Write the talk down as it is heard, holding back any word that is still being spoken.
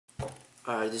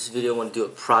Alright, this video I want to do a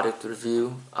product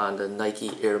review on the Nike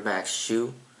AirMax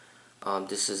shoe.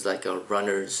 This is like a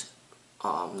runner's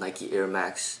Nike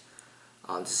AirMax.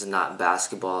 This is not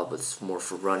basketball, but it's more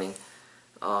for running.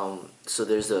 So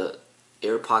there's a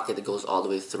air pocket that goes all the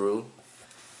way through.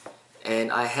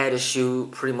 And I had a shoe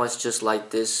pretty much just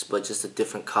like this, but just a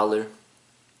different color.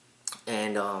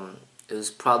 And it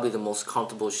was probably the most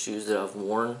comfortable shoes that I've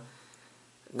worn.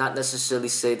 Not necessarily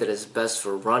say that it's best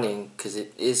for running, because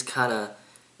it is kind of,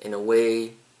 in a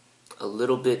way, a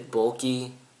little bit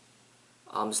bulky.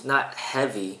 It's not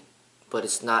heavy, but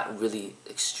it's not really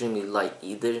extremely light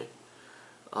either.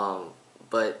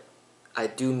 But I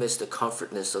do miss the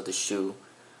comfortness of the shoe,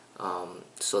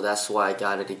 so that's why I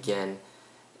got it again.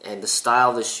 And the style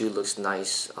of the shoe looks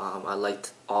nice. I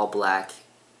liked all black,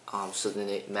 so then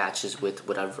it matches with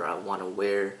whatever I want to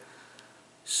wear.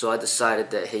 So I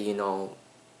decided that, hey,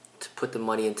 to put the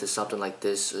money into something like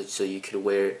this so you could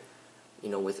wear it,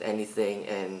 with anything.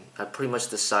 And I pretty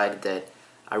much decided that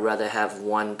I'd rather have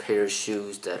one pair of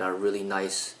shoes that are really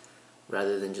nice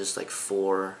rather than just like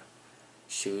 4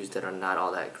 shoes that are not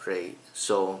all that great.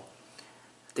 So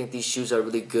I think these shoes are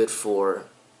really good for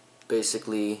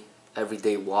basically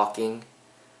everyday walking.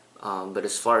 But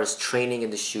as far as training in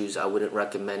the shoes, I wouldn't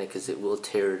recommend it because it will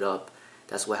tear it up.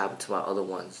 That's what happened to my other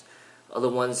ones. Other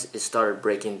ones, it started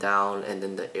breaking down, and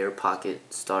then the air pocket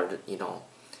started,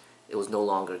 it was no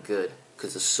longer good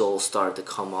because the sole started to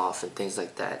come off and things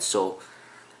like that. So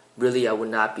really, I would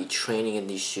not be training in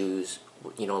these shoes,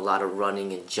 a lot of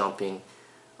running and jumping.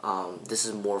 This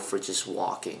is more for just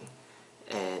walking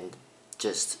and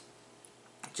just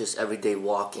everyday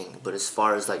walking. But as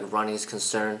far as like running is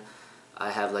concerned,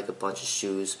 I have like a bunch of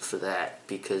shoes for that,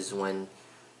 because when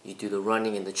you do the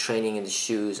running and the training in the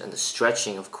shoes and the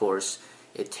stretching, of course,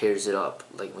 it tears it up.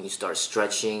 Like when you start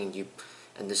stretching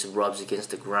and this rubs against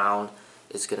the ground,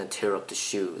 it's gonna tear up the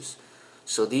shoes.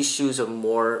 So these shoes are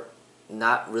more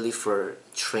not really for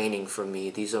training for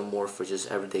me. These are more for just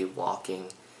everyday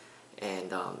walking,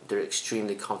 and they're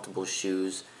extremely comfortable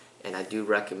shoes. And I do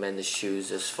recommend the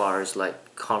shoes as far as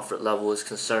like comfort level is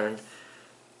concerned.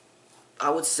 I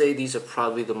would say these are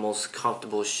probably the most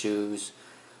comfortable shoes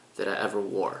that I ever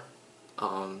wore,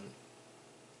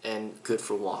 and good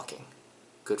for walking.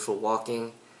 Good for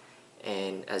walking,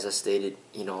 and as I stated,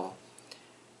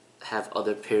 have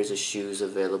other pairs of shoes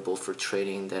available for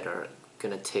training that are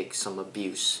gonna take some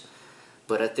abuse.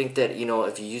 But I think that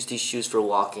if you use these shoes for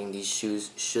walking, these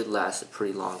shoes should last a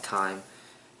pretty long time.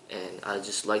 And I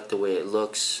just like the way it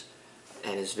looks,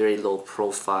 and it's very low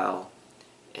profile,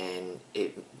 and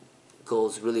it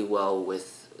goes really well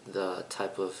with the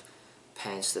type of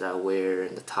pants that I wear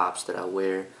and the tops that I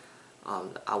wear.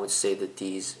 I would say that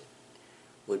these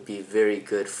would be very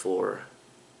good for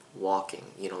walking,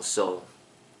 so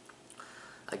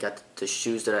I got the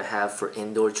shoes that I have for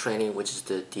indoor training, which is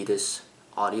the Adidas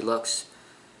Audilux.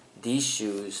 These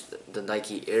shoes, the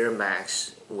Nike Air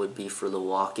Max, would be for the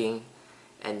walking,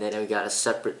 and then I got a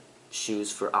separate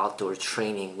shoes for outdoor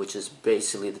training, which is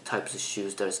basically the types of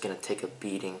shoes that is going to take a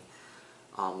beating.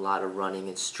 A lot of running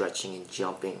and stretching and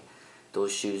jumping.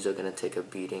 Those shoes are going to take a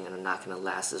beating and are not going to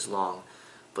last as long.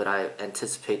 But I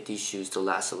anticipate these shoes to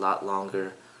last a lot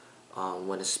longer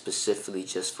when it's specifically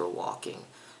just for walking.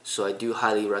 So I do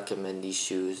highly recommend these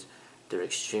shoes. They're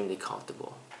extremely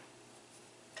comfortable.